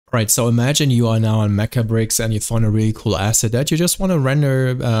Right, so imagine you are now on Mechabricks and you find a really cool asset that you just want to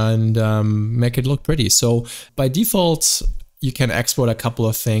render and make it look pretty. So by default, you can export a couple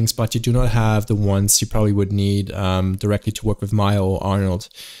of things, but you do not have the ones you probably would need directly to work with Maya or Arnold.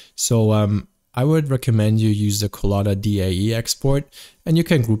 So I would recommend you use the Collada DAE export, and you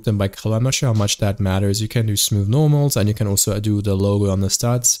can group them by color. I'm not sure how much that matters. You can do smooth normals, and you can also do the logo on the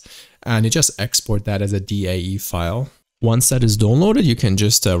studs, and you just export that as a DAE file. Once that is downloaded, you can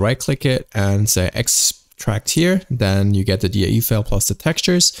just right click it and say extract here. Then you get the DAE file plus the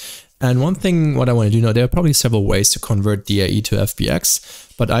textures. And one thing, what I want to do now, there are probably several ways to convert DAE to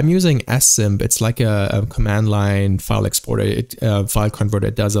FBX, but I'm using ASSIMP. It's like a command line file exporter, file converter.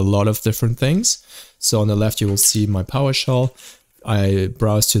 It does a lot of different things. So on the left, you will see my PowerShell. I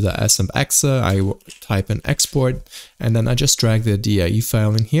browse to the ASSIMP exe, I type in export, and then I just drag the DAE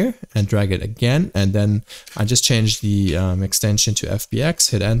file in here and drag it again. And then I just change the extension to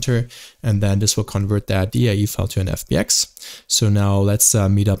FBX, hit enter, and then this will convert that DAE file to an FBX. So now let's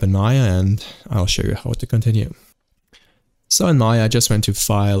meet up in Maya and I'll show you how to continue. So in Maya, I just went to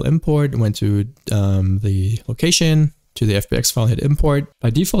File, Import, went to the location, to the FBX file, hit import. By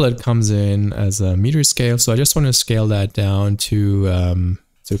default, it comes in as a meter scale. So I just want to scale that down to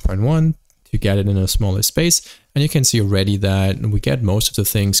 0.1 to get it in a smaller space. And you can see already that we get most of the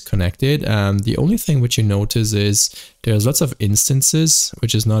things connected. The only thing which you notice is there's lots of instances,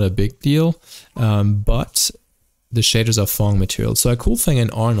 which is not a big deal, but the shaders are Phong material. So a cool thing in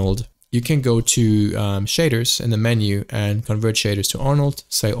Arnold, you can go to shaders in the menu and convert shaders to Arnold,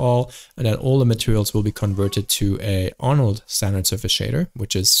 say all, and then all the materials will be converted to a Arnold standard surface shader,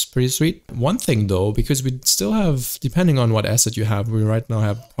 which is pretty sweet. One thing though, because we still have, depending on what asset you have, we right now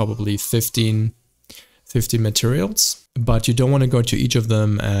have probably 15 materials, but you don't want to go to each of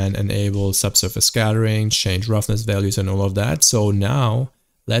them and enable subsurface scattering, change roughness values and all of that. So now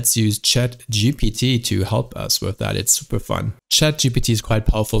let's use ChatGPT to help us with that. It's super fun. ChatGPT is quite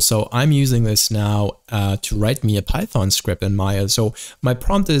powerful. So I'm using this now to write me a Python script in Maya. So my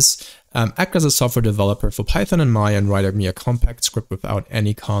prompt is act as a software developer for Python and Maya and write me a compact script without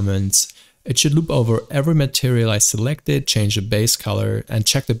any comments. It should loop over every material I selected, change the base color and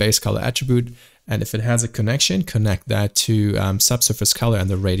check the base color attribute. And if it has a connection, connect that to subsurface color and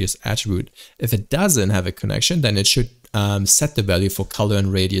the radius attribute. If it doesn't have a connection, then it should set the value for color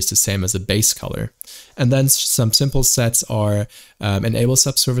and radius the same as a base color. And then some simple sets are enable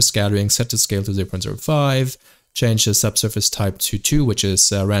subsurface scattering, set the scale to 0.05, change the subsurface type to 2, which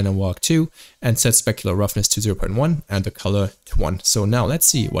is random walk 2, and set specular roughness to 0.1 and the color to 1. So now let's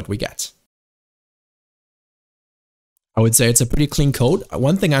see what we get. I would say it's a pretty clean code.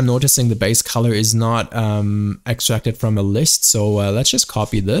 One thing I'm noticing, the base color is not extracted from a list. So let's just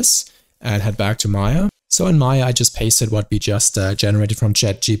copy this and head back to Maya. So in Maya, I just pasted what we just generated from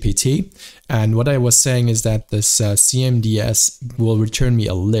ChatGPT. And what I was saying is that this CMDS will return me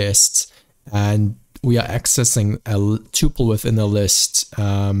a list, and we are accessing a tuple within a list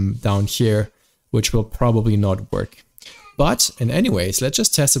down here, which will probably not work. But in anyways, let's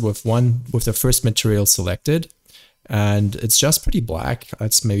just test it with the first material selected. And it's just pretty black.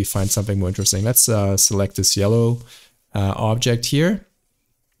 Let's maybe find something more interesting. Let's select this yellow object here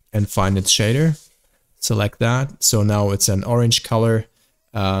and find its shader. Select that. So now it's an orange color.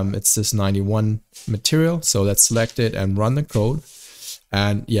 It's this 91 material. So let's select it and run the code.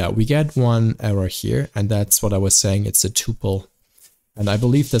 And yeah, we get one error here. And that's what I was saying. It's a tuple. And I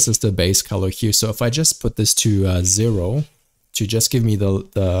believe this is the base color here. So if I just put this to 0 to just give me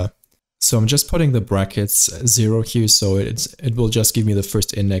so I'm just putting the brackets 0 here. So it will just give me the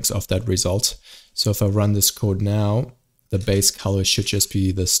first index of that result. So if I run this code now, the base color should just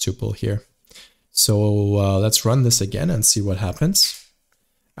be this tuple here. So let's run this again and see what happens.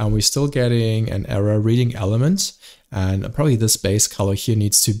 And we're still getting an error reading element. And probably this base color here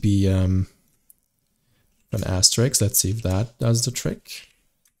needs to be an asterisk. Let's see if that does the trick.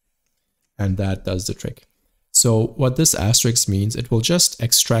 And that does the trick. So what this asterisk means, it will just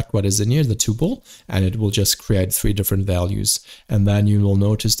extract what is in here, the tuple, and it will just create 3 different values. And then you will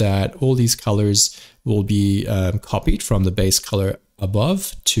notice that all these colors will be copied from the base color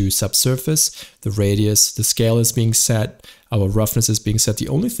above to subsurface. The radius, the scale is being set, our roughness is being set. The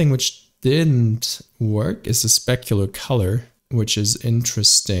only thing which didn't work is the specular color, which is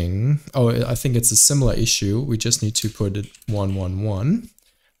interesting. Oh, I think it's a similar issue. We just need to put it 111.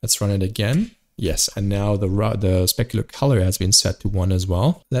 Let's run it again. Yes, and now the specular color has been set to 1 as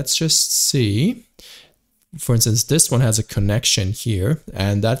well. Let's just see. For instance, this one has a connection here,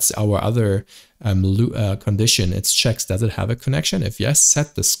 and that's our other condition. It checks, does it have a connection? If yes,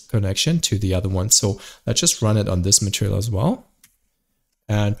 set this connection to the other one. So let's just run it on this material as well.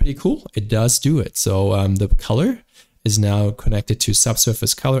 And pretty cool, it does do it. So the color is now connected to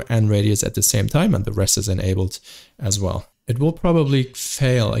subsurface color and radius at the same time, and the rest is enabled as well. It will probably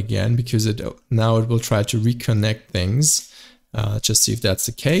fail again because now it will try to reconnect things. Just see if that's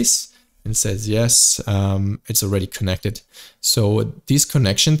the case. And it says yes, it's already connected. So these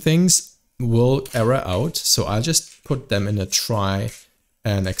connection things will error out. So I'll just put them in a try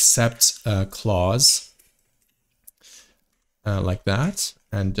and accept clause like that,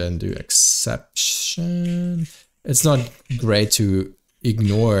 and then do exception. It's not great to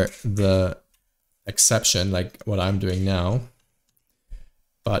ignore the exception like what I'm doing now,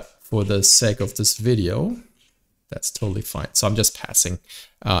 but for the sake of this video, that's totally fine. So I'm just passing.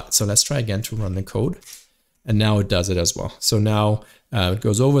 So let's try again to run the code. And now it does it as well. So now it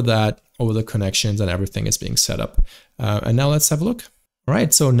goes over that, over the connections, and everything is being set up. And now let's have a look. All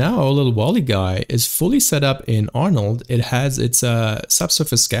right, so now our little Wally guy is fully set up in Arnold. It has its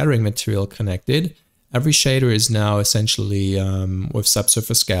subsurface scattering material connected. Every shader is now essentially with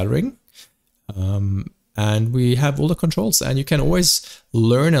subsurface scattering. And we have all the controls, and you can always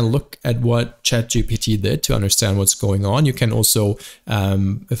learn and look at what ChatGPT did to understand what's going on. You can also,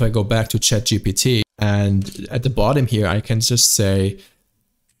 if I go back to ChatGPT, and at the bottom here, I can just say,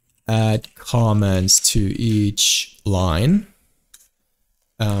 add comments to each line.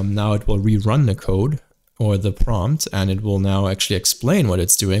 Now it will rerun the code or the prompt, and it will now actually explain what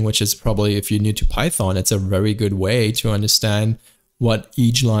it's doing, which is probably, if you're new to Python, it's a very good way to understand what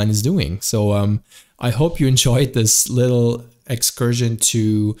each line is doing. So I hope you enjoyed this little excursion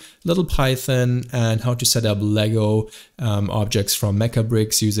to Little Python and how to set up Lego objects from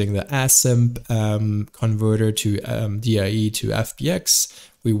Mechabricks using the ASSIMP converter to DIE to FBX.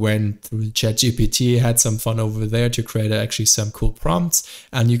 We went through ChatGPT, had some fun over there to create actually some cool prompts.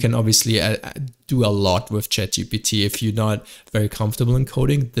 And you can obviously do a lot with ChatGPT. If you're not very comfortable in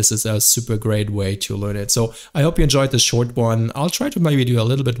coding, this is a super great way to learn it. So I hope you enjoyed this short one. I'll try to maybe do a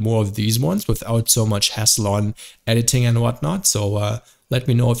little bit more of these ones without so much hassle on editing and whatnot. So let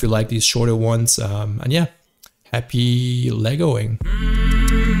me know if you like these shorter ones. And yeah, happy Legoing.